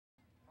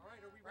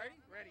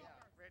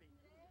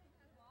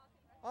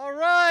All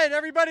right,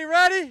 everybody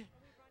ready?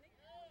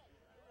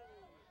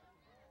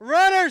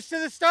 Runners to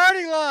the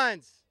starting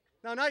lines.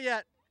 No, not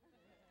yet.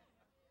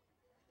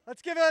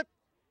 Let's give it.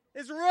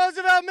 Is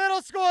Roosevelt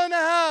Middle School in the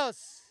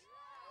house?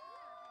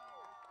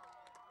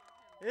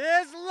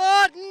 Is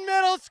Lawton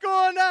Middle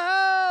School in the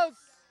house?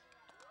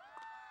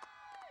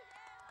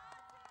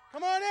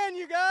 Come on in,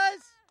 you guys.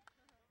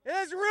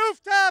 Is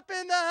Rooftop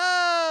in the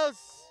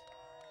house?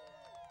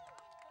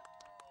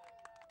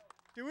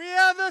 Do we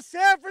have the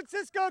San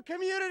Francisco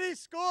Community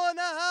School in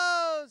the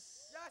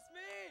house? Yes,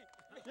 me.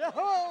 Yo,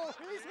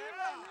 he's here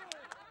right here.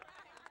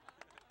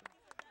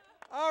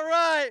 All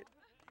right.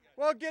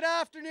 Well, good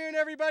afternoon,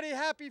 everybody.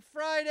 Happy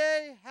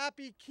Friday.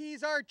 Happy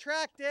Kezar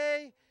Track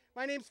Day.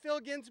 My name's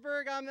Phil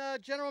Ginsberg. I'm the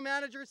General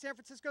Manager of San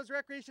Francisco's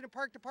Recreation and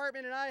Park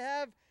Department, and I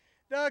have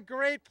the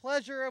great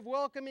pleasure of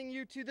welcoming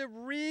you to the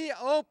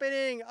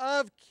reopening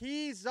of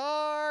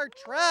Kezar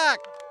Track.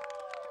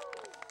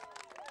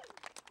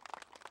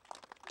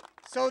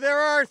 So there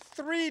are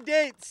 3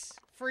 dates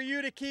for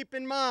you to keep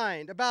in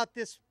mind about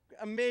this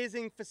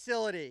amazing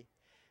facility.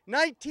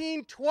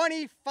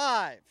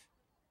 1925.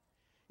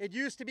 It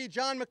used to be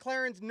John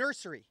McLaren's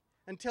nursery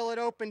until it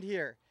opened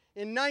here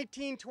in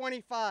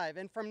 1925.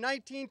 And from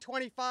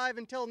 1925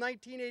 until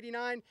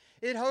 1989,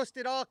 it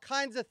hosted all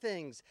kinds of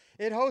things.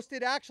 It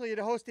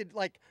hosted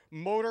like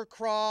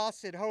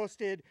motocross. It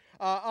hosted,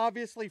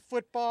 obviously,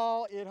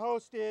 football. It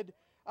hosted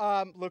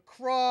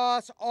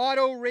lacrosse,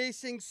 auto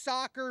racing,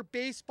 soccer,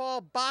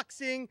 baseball,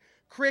 boxing,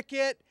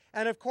 cricket,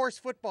 and of course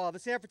football. The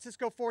San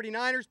Francisco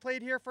 49ers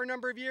played here for a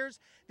number of years.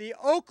 The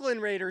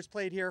Oakland Raiders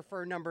played here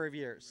for a number of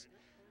years.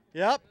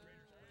 Yep.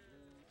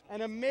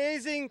 An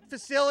amazing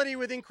facility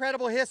with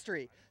incredible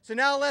history. So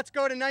now let's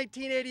go to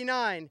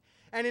 1989.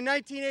 And in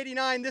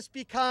 1989, this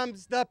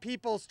becomes the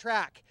People's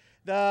Track.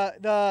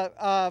 The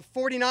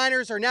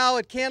 49ers are now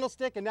at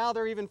Candlestick, and now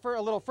they're even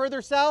a little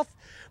further south.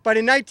 But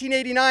in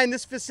 1989,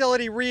 this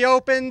facility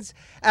reopens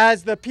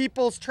as the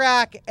People's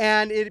Track,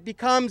 and it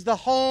becomes the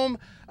home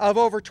of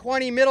over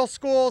 20 middle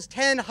schools,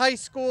 10 high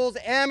schools,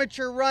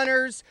 amateur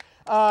runners,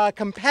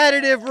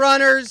 competitive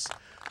runners,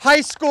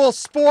 high school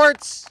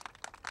sports.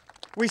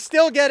 We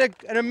still get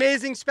an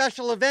amazing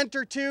special event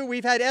or two.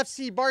 We've had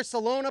FC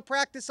Barcelona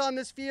practice on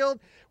this field.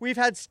 We've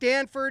had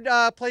Stanford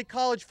play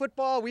college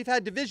football. We've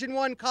had Division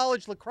I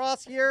college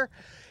lacrosse here.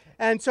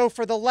 And so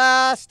for the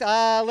last,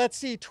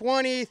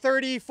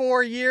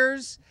 34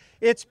 years,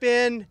 it's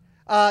been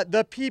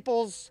the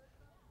People's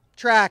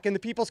Track and the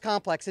People's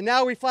Complex. And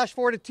now we flash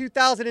forward to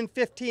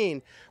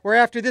 2015, where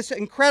after this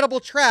incredible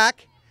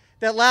track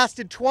that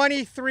lasted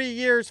 23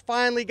 years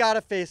finally got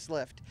a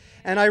facelift.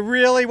 And I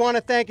really want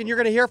to thank, and you're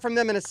going to hear from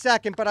them in a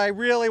second, but I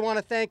really want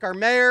to thank our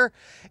mayor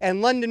and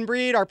London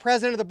Breed, our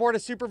president of the Board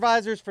of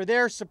Supervisors, for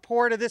their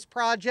support of this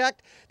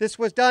project. This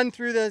was done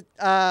through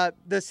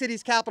the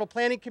city's capital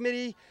planning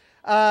committee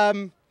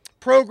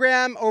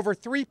program, over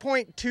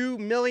 $3.2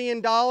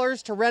 million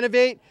to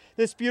renovate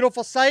this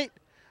beautiful site.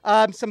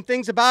 Some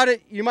things about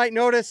it you might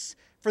notice,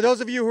 for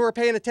those of you who are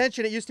paying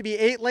attention, it used to be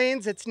 8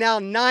 lanes. It's now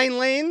 9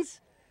 lanes.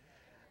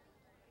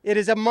 It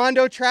is a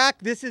Mondo track.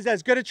 This is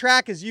as good a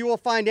track as you will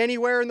find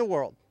anywhere in the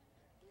world.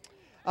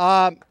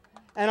 And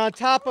on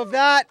top of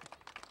that,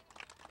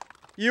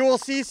 you will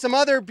see some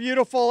other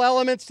beautiful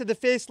elements to the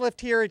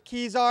facelift here at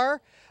Kezar.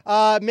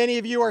 Many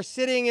of you are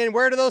sitting in,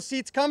 where do those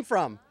seats come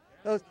from?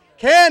 Those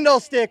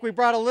Candlestick. We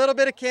brought a little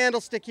bit of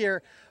Candlestick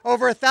here.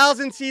 Over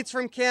 1,000 seats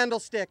from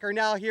Candlestick are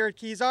now here at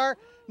Kezar.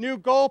 New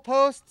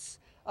goalposts.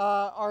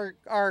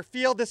 Our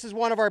field, this is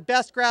one of our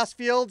best grass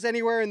fields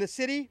anywhere in the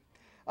city.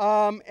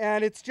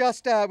 And it's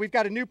just, we've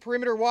got a new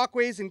perimeter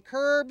walkways and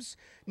curbs,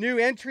 new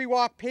entry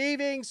walk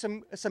paving,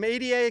 some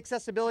ADA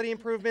accessibility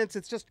improvements.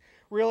 It's just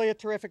really a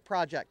terrific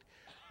project.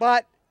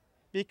 But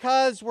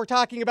because we're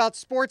talking about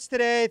sports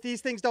today,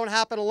 these things don't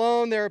happen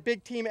alone. They're a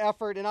big team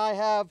effort, and I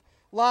have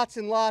lots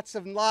and lots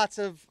of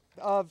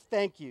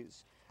thank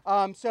yous.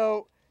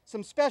 So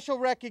some special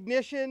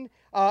recognition.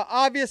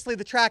 Obviously,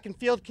 the track and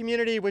field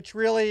community, which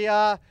really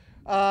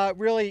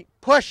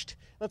pushed.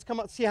 Let's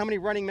see how many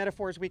running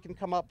metaphors we can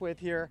come up with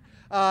here.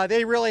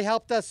 They really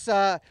helped us,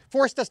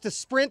 forced us to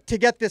sprint to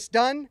get this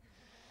done.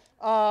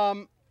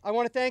 I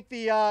want to thank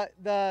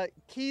the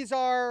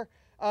Kezar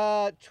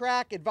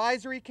Track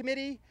Advisory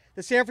Committee,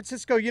 the San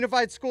Francisco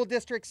Unified School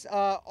Districts,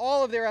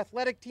 all of their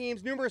athletic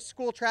teams, numerous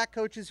school track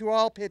coaches who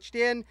all pitched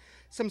in.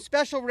 Some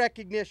special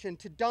recognition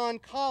to Don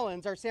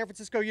Collins, our San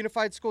Francisco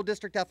Unified School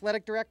District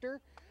Athletic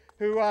Director,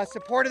 who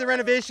supported the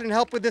renovation and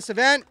helped with this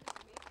event.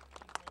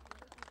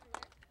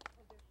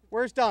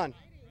 Where's Don?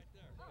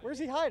 Where's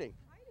he hiding?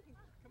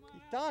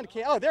 Don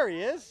can't. Oh, there he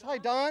is. Hi,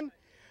 Don.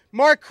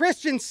 Mark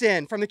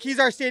Christensen from the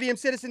Kezar Stadium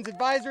Citizens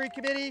Advisory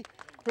Committee,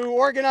 who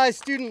organized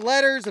student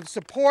letters of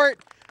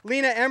support.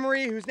 Lena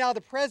Emery, who's now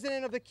the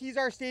president of the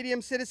Kezar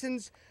Stadium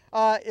Citizens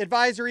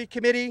Advisory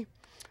Committee.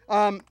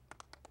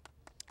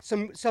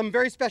 Some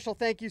very special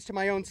thank yous to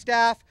my own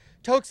staff.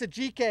 Toxa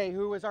Jike,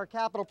 who was our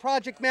capital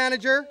project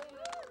manager.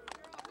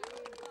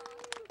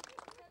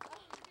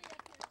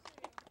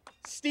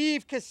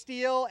 Steve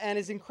Castile and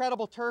his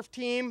incredible turf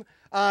team.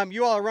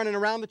 You all are running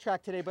around the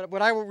track today, but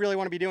what I really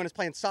want to be doing is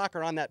playing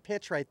soccer on that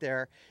pitch right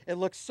there. It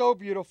looks so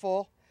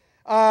beautiful.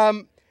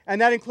 And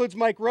that includes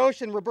Mike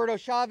Roche and Roberto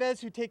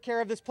Chavez, who take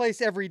care of this place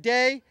every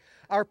day.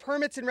 Our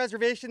permits and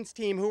reservations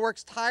team, who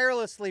works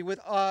tirelessly with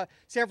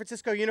San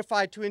Francisco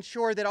Unified to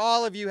ensure that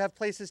all of you have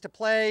places to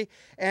play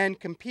and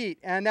compete.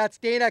 And that's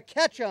Dana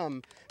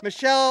Ketchum,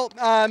 Michelle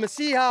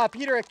Masiha,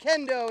 Peter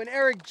Akendo, and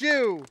Eric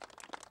Jew.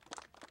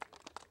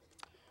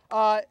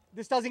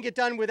 This doesn't get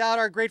done without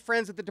our great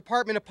friends at the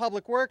Department of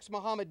Public Works,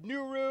 Mohammed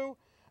Nuru,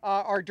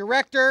 our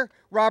director,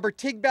 Robert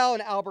Tigbell,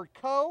 and Albert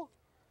Coe.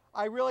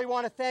 I really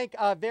want to thank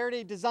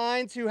Verde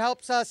Designs, who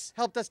helped us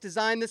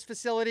design this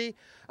facility,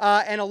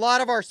 and a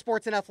lot of our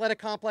sports and athletic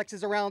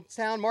complexes around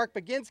town. Mark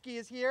Baginski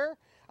is here.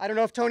 I don't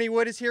know if Tony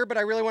Wood is here, but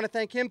I really want to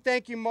thank him.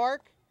 Thank you,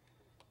 Mark.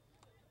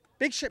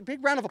 Big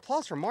round of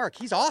applause for Mark.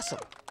 He's awesome.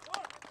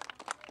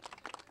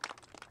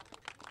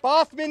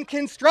 Boffman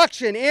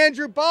Construction,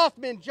 Andrew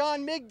Boffman,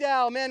 John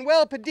Migdal,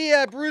 Manuel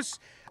Padilla, Bruce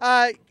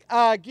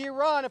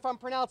Giron, if I'm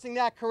pronouncing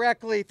that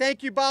correctly.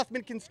 Thank you,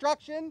 Boffman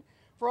Construction,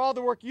 for all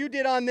the work you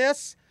did on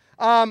this.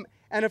 And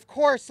of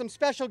course, some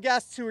special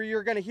guests who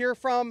you're going to hear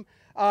from.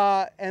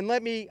 And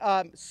let me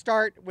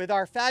start with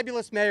our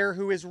fabulous mayor,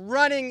 who is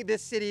running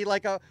this city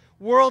like a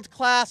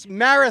world-class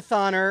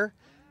marathoner.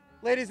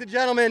 Ladies and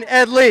gentlemen,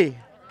 Ed Lee.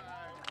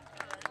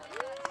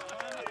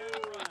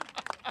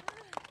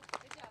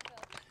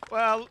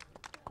 Well,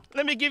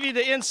 let me give you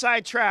the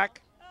inside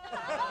track.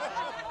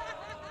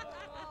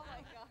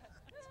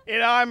 You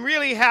know, I'm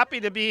really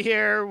happy to be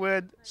here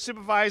with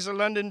Supervisor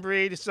London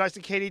Breed, Supervisor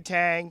Katie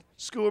Tang,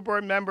 School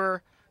Board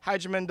Member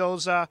Hydra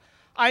Mendoza.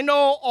 I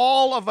know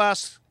all of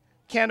us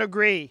can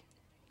agree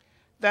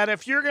that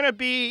if you're going to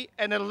be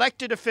an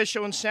elected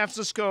official in San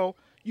Francisco,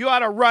 you ought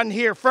to run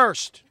here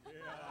first,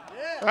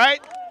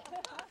 right?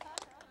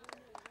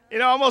 You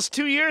know, almost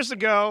 2 years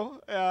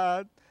ago,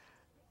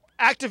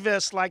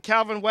 activists like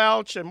Calvin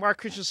Welch and Mark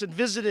Christensen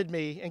visited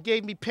me and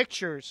gave me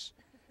pictures.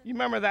 You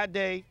remember that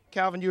day,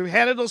 Calvin? You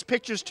handed those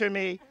pictures to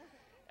me,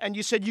 and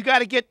you said, you got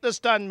to get this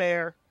done,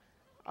 Mayor.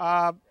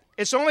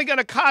 It's only going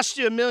to cost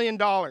you $1 million.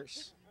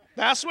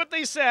 That's what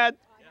they said.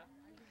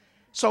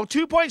 So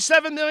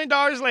 $2.7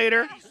 million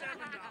later.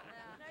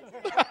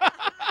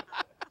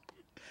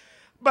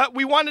 But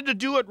we wanted to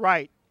do it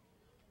right.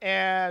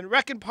 And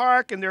Reckin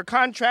Park and their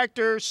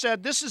contractor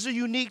said, this is a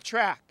unique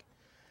track.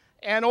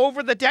 And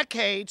over the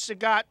decades, it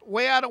got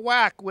way out of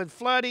whack with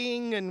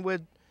flooding and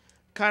with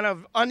kind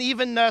of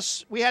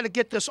unevenness. We had to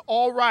get this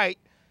all right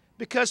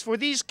because for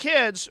these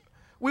kids,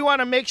 we want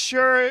to make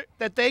sure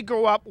that they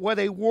grow up with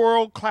a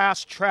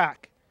world-class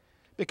track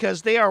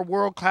because they are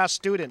world-class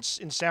students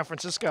in San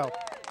Francisco.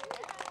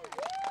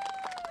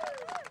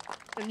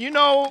 And you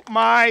know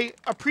my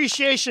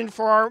appreciation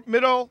for our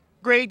middle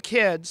grade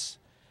kids.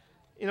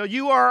 You know,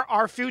 you are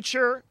our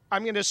future.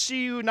 I'm going to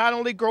see you not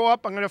only grow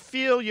up, I'm going to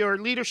feel your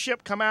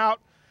leadership come out.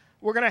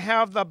 We're going to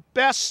have the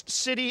best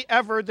city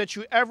ever that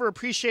you ever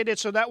appreciated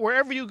so that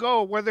wherever you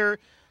go, whether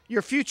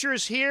your future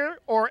is here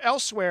or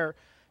elsewhere,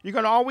 you're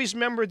going to always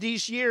remember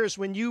these years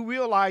when you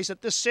realize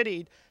that this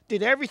city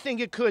did everything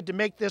it could to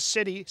make this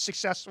city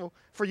successful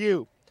for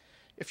you.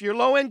 If you're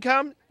low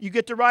income, you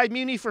get to ride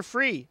Muni for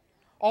free,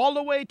 all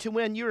the way to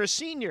when you're a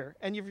senior.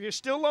 And if you're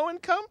still low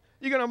income,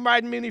 you're going to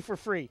ride Muni for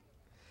free.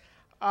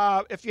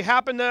 If you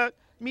happen to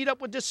meet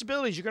up with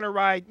disabilities, you're going to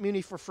ride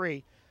Muni for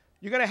free.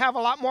 You're going to have a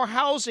lot more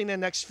housing in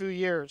the next few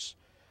years.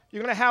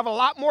 You're going to have a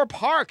lot more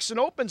parks and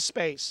open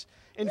space.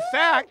 In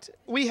fact,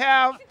 we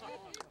have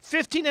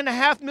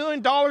 $15.5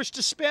 million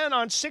to spend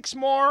on 6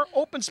 more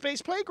open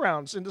space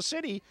playgrounds in the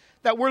city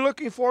that we're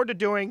looking forward to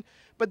doing.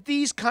 But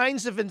these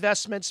kinds of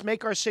investments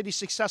make our city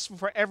successful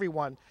for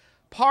everyone.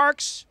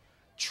 Parks,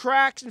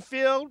 tracks and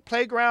field,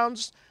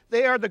 playgrounds,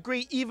 they are the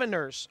great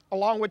eveners,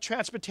 along with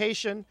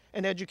transportation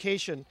and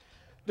education.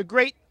 The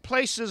great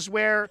places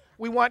where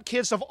we want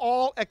kids of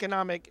all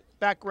economic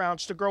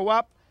backgrounds to grow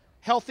up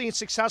healthy and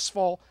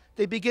successful,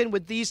 they begin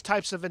with these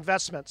types of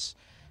investments.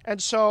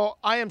 And so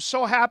I am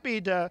so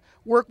happy to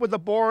work with the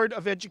Board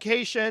of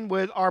Education,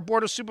 with our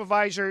Board of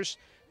Supervisors,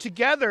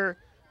 together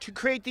to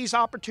create these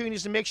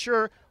opportunities to make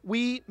sure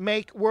we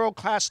make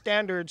world-class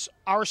standards,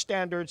 our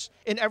standards,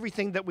 in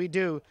everything that we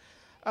do.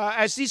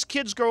 As these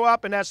kids grow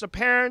up and as the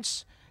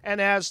parents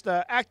and as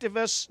the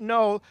activists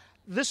know,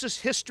 this is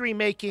history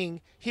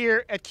making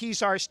here at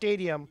Kezar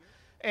Stadium.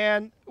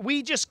 And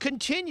we just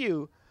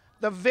continue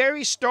the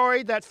very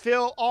story that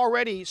Phil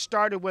already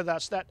started with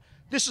us, that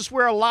this is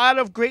where a lot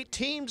of great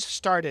teams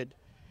started.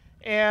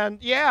 And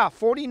yeah,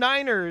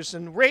 49ers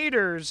and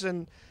Raiders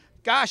and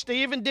gosh, they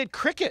even did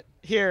cricket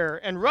here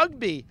and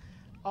rugby.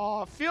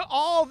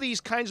 All these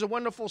kinds of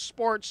wonderful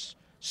sports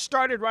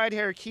started right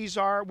here at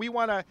Kezar. We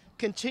want to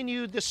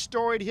continue this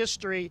storied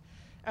history,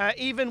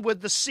 even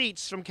with the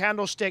seats from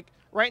Candlestick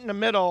right in the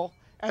middle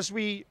as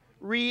we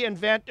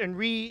reinvent and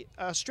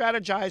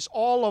re-strategize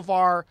all of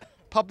our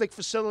public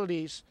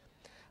facilities.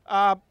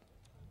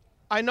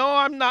 I know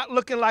I'm not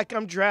looking like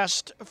I'm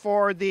dressed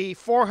for the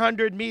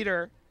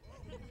 400-meter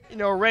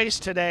race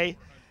today,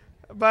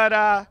 but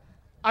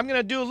I'm going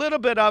to do a little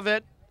bit of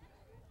it,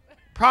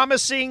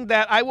 promising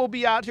that I will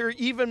be out here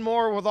even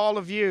more with all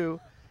of you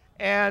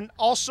and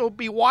also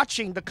be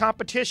watching the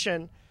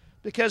competition,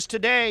 because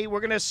today we're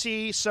going to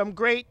see some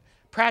great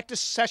practice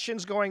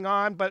sessions going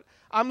on, but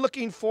I'm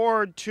looking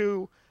forward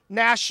to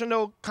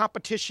national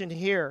competition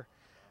here.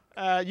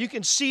 You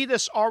can see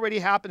this already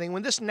happening.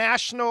 When this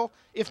national,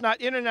 if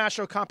not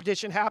international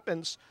competition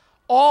happens,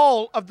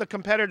 all of the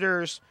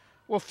competitors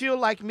will feel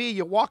like me.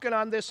 You're walking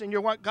on this and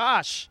you're like,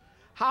 gosh,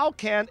 how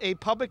can a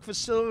public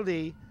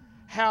facility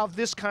have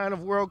this kind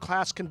of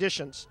world-class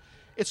conditions?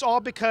 It's all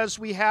because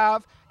we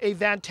have a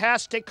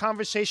fantastic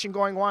conversation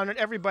going on with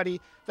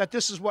everybody that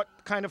this is what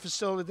kind of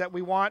facility that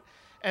we want,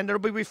 and it'll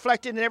be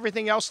reflected in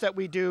everything else that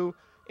we do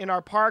in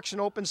our parks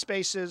and open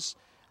spaces,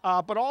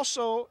 but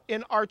also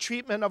in our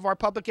treatment of our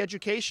public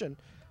education.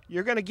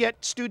 You're going to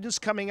get students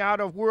coming out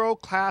of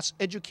world-class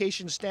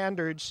education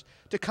standards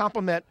to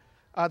complement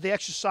the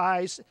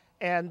exercise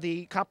and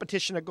the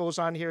competition that goes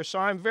on here. So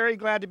I'm very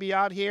glad to be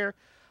out here.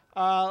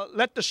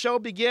 Let the show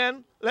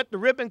begin. Let the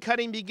ribbon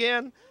cutting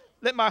begin.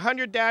 Let my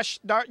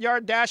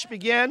 100-yard dash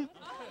begin.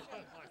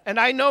 And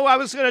I know I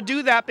was going to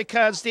do that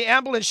because the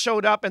ambulance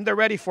showed up and they're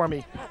ready for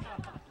me.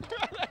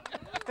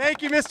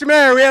 Thank you, Mr.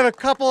 Mayor. We have a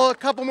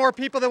couple more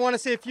people that want to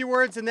say a few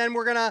words, and then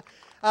we're not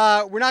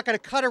gonna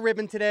cut a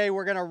ribbon today.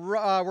 We're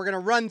gonna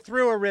run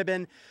through a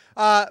ribbon.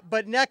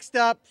 But next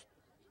up,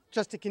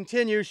 just to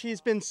continue,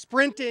 she's been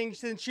sprinting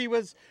since she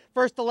was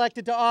first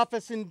elected to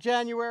office in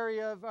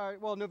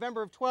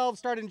November of 12,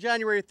 started in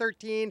January of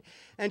 13.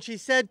 And she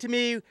said to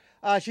me,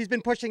 she's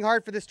been pushing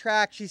hard for this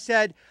track. She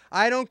said,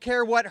 "I don't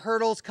care what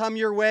hurdles come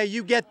your way,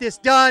 you get this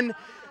done."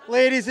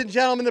 Ladies and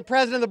gentlemen, the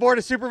President of the Board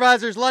of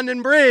Supervisors,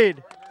 London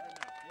Breed.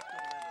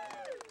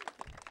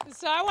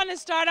 So I want to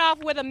start off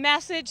with a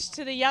message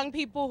to the young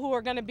people who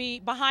are going to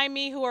be behind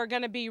me, who are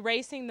going to be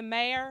racing the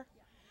mayor.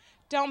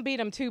 Don't beat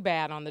them too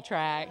bad on the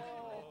track.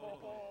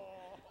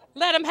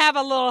 Let them have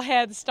a little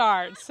head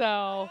start.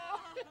 So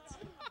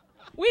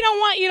we don't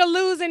want you to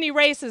lose any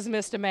races,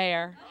 Mr.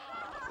 Mayor.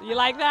 You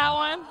like that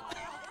one?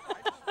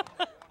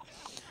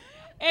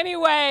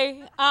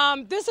 Anyway,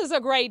 this is a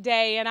great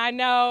day, and I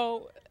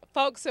know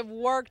folks have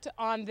worked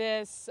on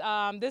this.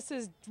 This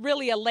is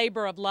really a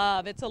labor of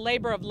love. It's a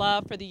labor of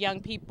love for the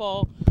young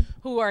people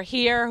who are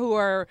here, who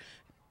are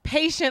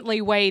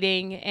patiently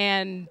waiting,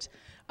 and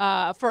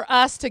for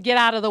us to get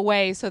out of the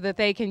way so that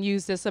they can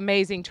use this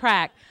amazing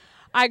track.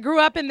 I grew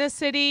up in this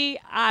city.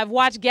 I've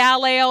watched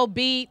Galileo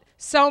beat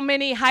so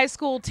many high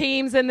school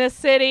teams in this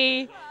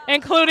city,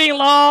 including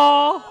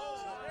Lowell.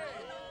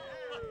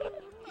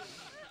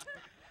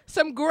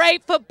 Some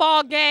great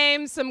football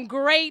games, some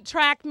great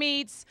track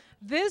meets.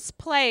 This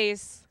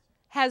place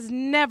has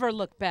never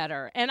looked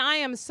better, and I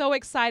am so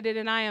excited,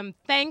 and I am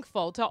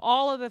thankful to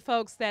all of the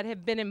folks that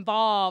have been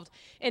involved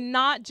in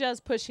not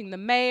just pushing the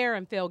mayor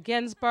and Phil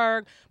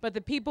Ginsburg, but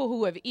the people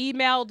who have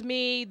emailed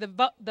me,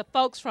 the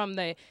folks from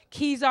the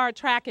Kezar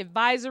Track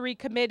Advisory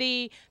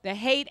Committee, the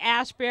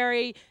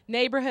Haight-Ashbury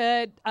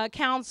Neighborhood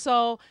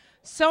Council.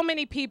 So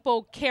many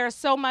people care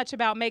so much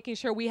about making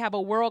sure we have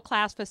a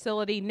world-class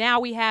facility.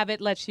 Now we have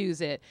it. Let's use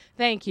it.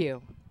 Thank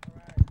you.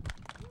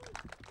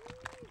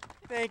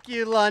 Thank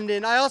you,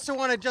 London. I also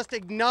want to just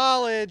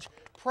acknowledge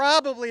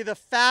probably the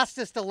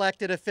fastest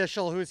elected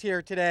official who's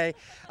here today.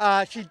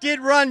 She did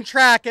run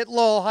track at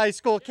Lowell High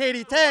School,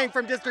 Katie Tang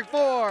from District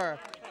 4.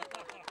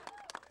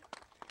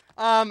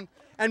 And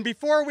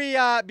before we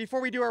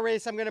do our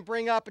race, I'm going to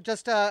bring up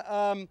just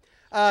a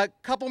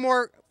couple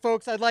more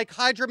folks. I'd like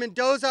Hydra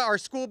Mendoza, our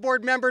school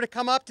board member, to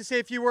come up to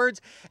say a few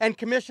words, and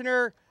Vice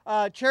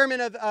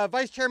Chairman of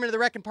the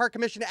Rec and Park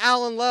Commission,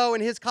 Alan Lowe,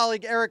 and his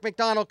colleague Eric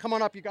McDonald. Come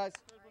on up, you guys.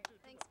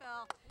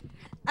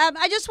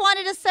 I just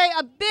wanted to say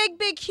a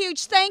big,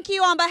 huge thank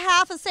you on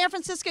behalf of San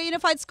Francisco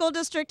Unified School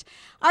District.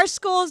 Our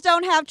schools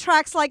don't have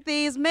tracks like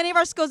these. Many of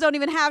our schools don't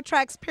even have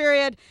tracks,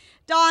 period.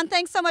 Dawn,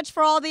 thanks so much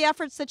for all the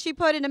efforts that you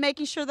put into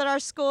making sure that our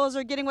schools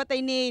are getting what they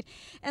need.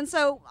 And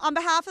so on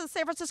behalf of the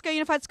San Francisco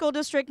Unified School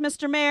District,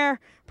 Mr. Mayor,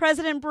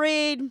 President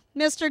Breed,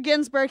 Mr.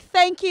 Ginsburg,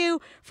 thank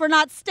you for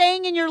not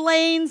staying in your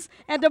lanes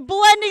and to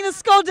blending the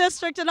school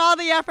district and all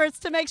the efforts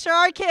to make sure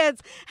our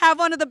kids have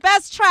one of the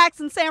best tracks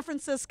in San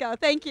Francisco.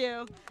 Thank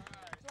you.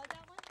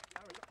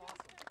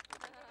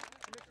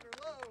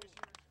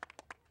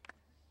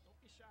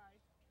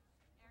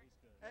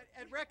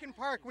 At Rec and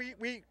Park,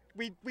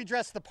 we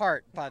dress the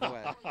part, by the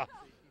way.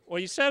 Well,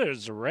 you said it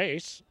was a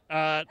race.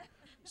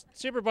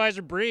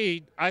 Supervisor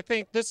Breed, I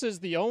think this is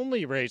the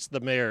only race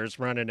the mayor's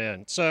running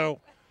in.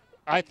 So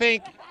I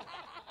think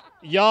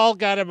y'all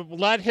got to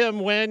let him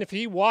win. If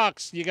he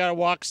walks, you got to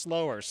walk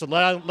slower. So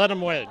let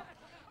him win.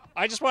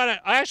 I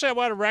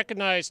want to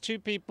recognize two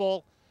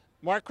people,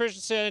 Mark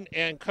Christensen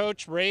and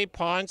Coach Ray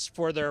Ponce,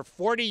 for their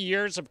 40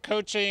 years of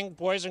coaching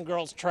boys and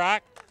girls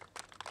track.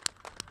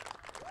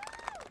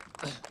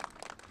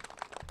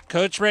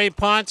 Coach Ray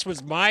Ponce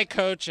was my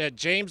coach at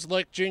James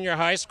Lick Junior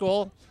High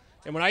School,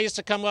 and when I used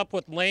to come up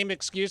with lame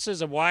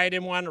excuses of why I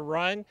didn't want to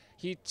run,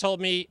 he told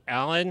me,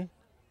 "Alan,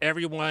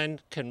 everyone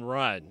can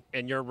run,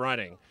 and you're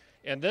running."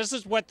 And this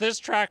is what this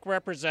track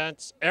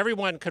represents.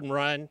 Everyone can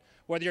run,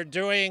 whether you're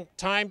doing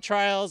time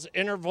trials,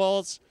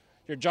 intervals,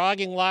 you're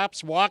jogging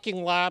laps,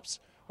 walking laps,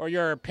 or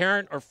you're a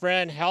parent or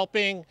friend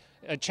helping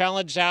a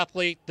challenged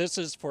athlete. This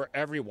is for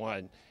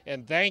everyone.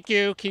 And thank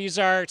you,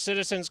 Kezar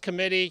Citizens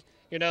Committee.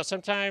 You know,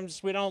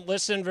 sometimes we don't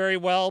listen very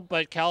well,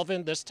 but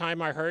Calvin, this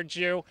time I heard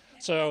you.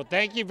 So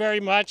thank you very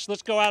much.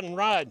 Let's go out and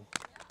run.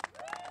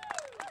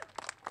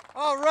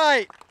 All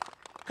right.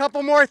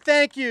 Couple more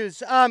thank yous.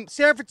 San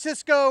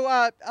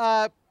Francisco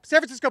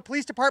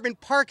Police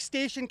Department Park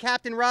Station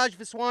Captain Raj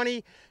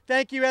Viswani.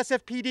 Thank you,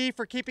 SFPD,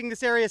 for keeping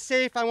this area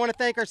safe. I want to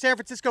thank our San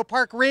Francisco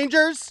Park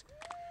Rangers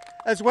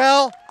as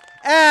well.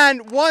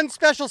 And one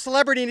special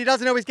celebrity, and he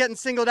doesn't know he's getting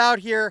singled out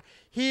here.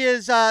 He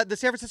is the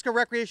San Francisco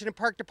Recreation and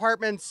Park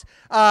Department's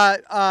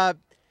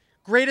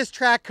greatest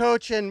track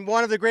coach and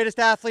one of the greatest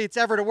athletes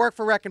ever to work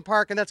for Rec and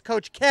Park, and that's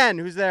Coach Ken,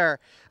 who's there.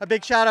 A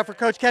big shout out for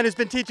Coach Ken, who's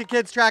been teaching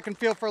kids track and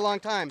field for a long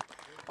time.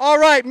 All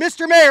right,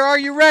 Mr. Mayor, are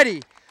you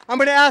ready? I'm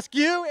going to ask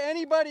you,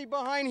 anybody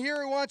behind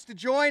here who wants to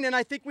join, and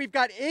I think we've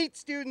got 8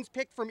 students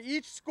picked from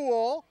each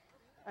school,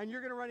 and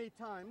you're going to run 8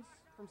 times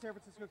from San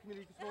Francisco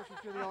Community, because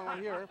you're the only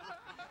one here,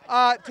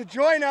 to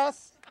join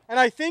us, and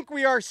I think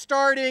we are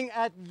starting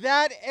at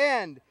that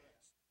end.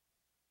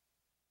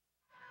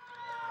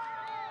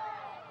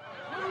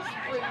 Who's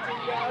sprinting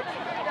now? Did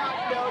you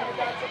not know you're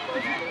not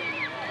supposed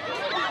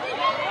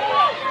to?